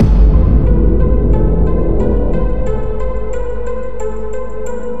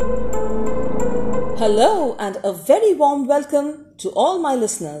Hello and a very warm welcome to all my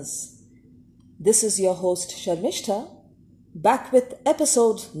listeners. This is your host Sharmishta, back with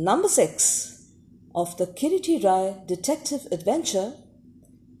episode number 6 of the Kiriti Rai detective adventure,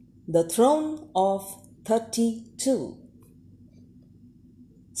 The Throne of 32.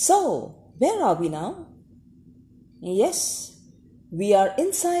 So, where are we now? Yes, we are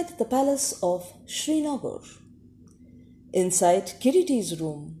inside the palace of Srinagar, inside Kiriti's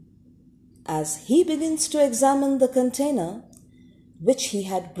room, as he begins to examine the container which he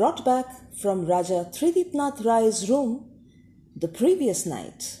had brought back from Raja Tridipnath Rai's room the previous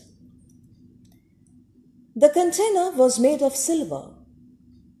night. The container was made of silver,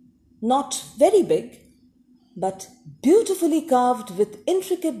 not very big, but beautifully carved with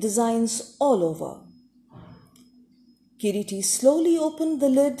intricate designs all over. Kiriti slowly opened the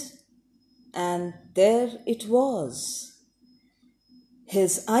lid, and there it was.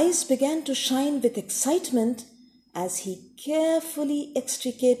 His eyes began to shine with excitement as he carefully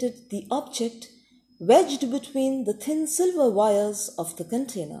extricated the object wedged between the thin silver wires of the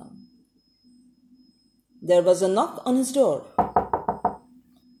container. There was a knock on his door.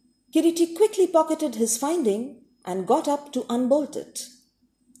 Kiriti quickly pocketed his finding and got up to unbolt it.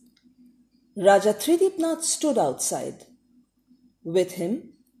 Raja Tridipnath stood outside. With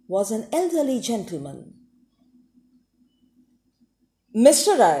him was an elderly gentleman.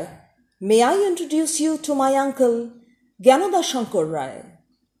 Mr. Rai, may I introduce you to my uncle, Gyanada Shankar Rai?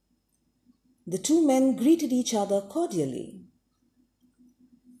 The two men greeted each other cordially.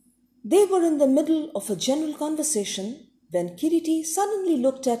 They were in the middle of a general conversation when Kiriti suddenly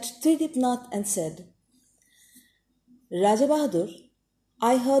looked at Tridipnath and said, Raja Bahadur,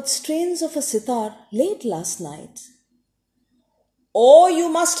 I heard strains of a sitar late last night. Oh, you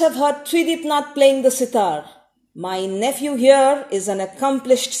must have heard Tridipnath playing the sitar. My nephew here is an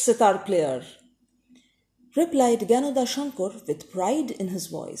accomplished sitar player, replied Gyanada Shankar with pride in his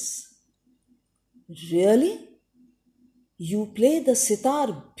voice. Really? You play the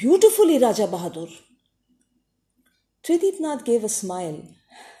sitar beautifully, Raja Bahadur. Tridipnath gave a smile.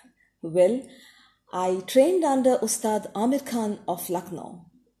 Well, I trained under Ustad Amir Khan of Lucknow.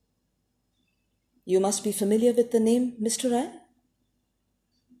 You must be familiar with the name, Mr. Rai?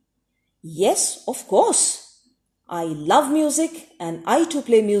 Yes, of course. I love music and I too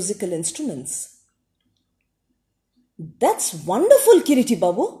play musical instruments. That's wonderful, Kiriti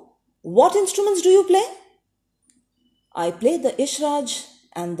Babu. What instruments do you play? I play the Ishraj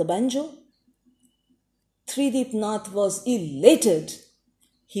and the banjo. Tridipnath was elated.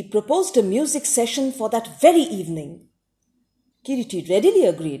 He proposed a music session for that very evening. Kiriti readily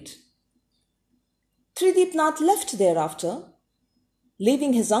agreed. Tridipnath left thereafter,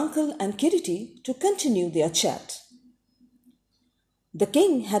 leaving his uncle and Kiriti to continue their chat. The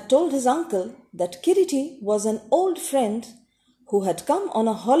king had told his uncle that Kiriti was an old friend who had come on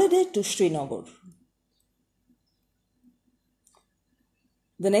a holiday to Srinagar.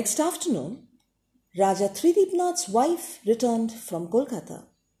 The next afternoon, Raja Tridipnath's wife returned from Kolkata.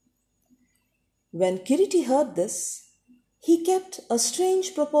 When Kiriti heard this, he kept a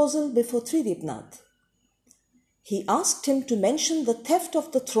strange proposal before Tridipnath. He asked him to mention the theft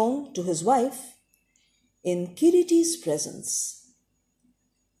of the throne to his wife in Kiriti's presence.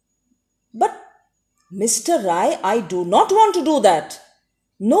 But, Mr. Rai, I do not want to do that.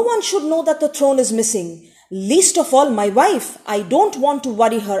 No one should know that the throne is missing. Least of all my wife. I don't want to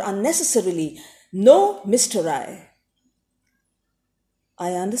worry her unnecessarily. No, Mr. Rai.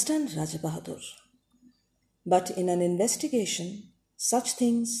 I understand, Raja Bahadur. But in an investigation, such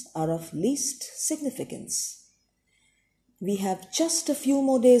things are of least significance. We have just a few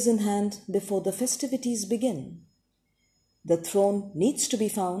more days in hand before the festivities begin. The throne needs to be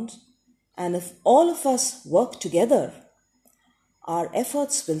found, and if all of us work together, our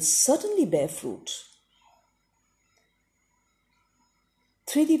efforts will certainly bear fruit.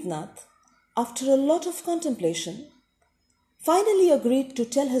 Tridipnath, after a lot of contemplation, finally agreed to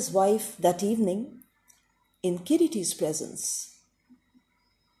tell his wife that evening in Kiriti's presence.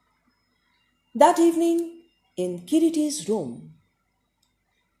 That evening, in Kiriti's room,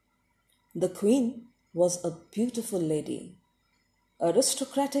 the queen was a beautiful lady,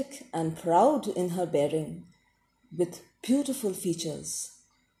 aristocratic and proud in her bearing, with beautiful features,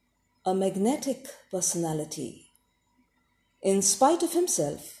 a magnetic personality. In spite of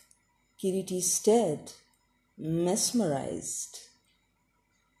himself, Kiriti stared, mesmerized.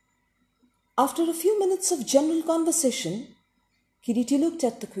 After a few minutes of general conversation, Kiriti looked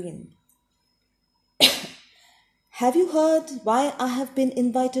at the queen. Have you heard why I have been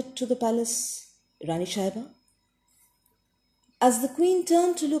invited to the palace, Rani Sahiba? As the queen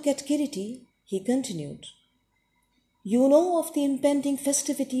turned to look at Kiriti, he continued, "You know of the impending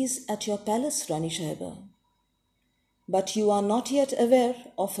festivities at your palace, Rani Sahiba, but you are not yet aware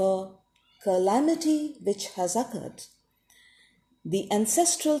of a calamity which has occurred. The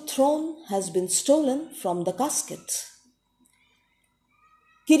ancestral throne has been stolen from the casket."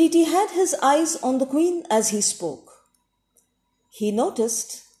 Kiriti had his eyes on the queen as he spoke. He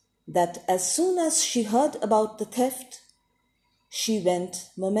noticed that as soon as she heard about the theft, she went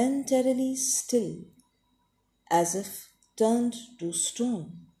momentarily still, as if turned to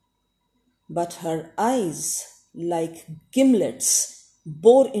stone. But her eyes, like gimlets,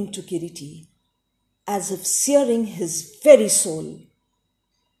 bore into Kiriti, as if searing his very soul.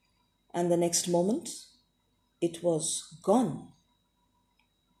 And the next moment, it was gone.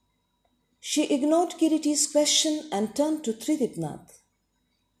 She ignored Kiriti's question and turned to Tridipnath.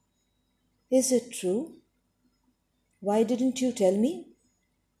 "Is it true? Why didn't you tell me?"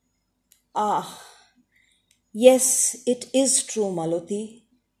 "Ah, yes, it is true, Maloti.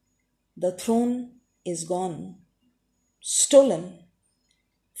 The throne is gone, stolen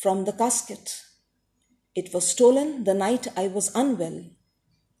from the casket. It was stolen the night I was unwell."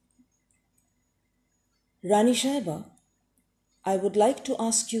 "Rani Sahiba, I would like to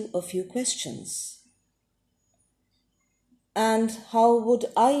ask you a few questions." "And how would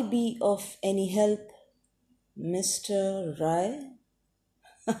I be of any help, Mr. Rai?"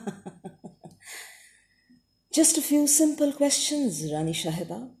 "Just a few simple questions, Rani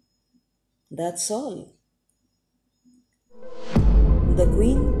Sahiba. That's all." The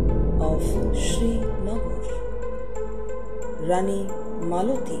Queen of Srinagar, Rani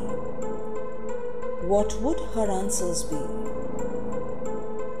Maloti. What would her answers be?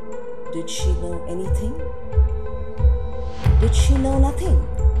 Did she know anything? Did she know nothing?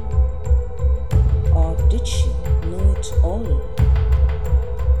 Or did she know it all?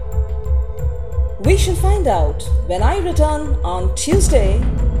 We shall find out when I return on Tuesday,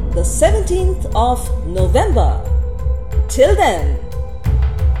 the 17th of November. Till then,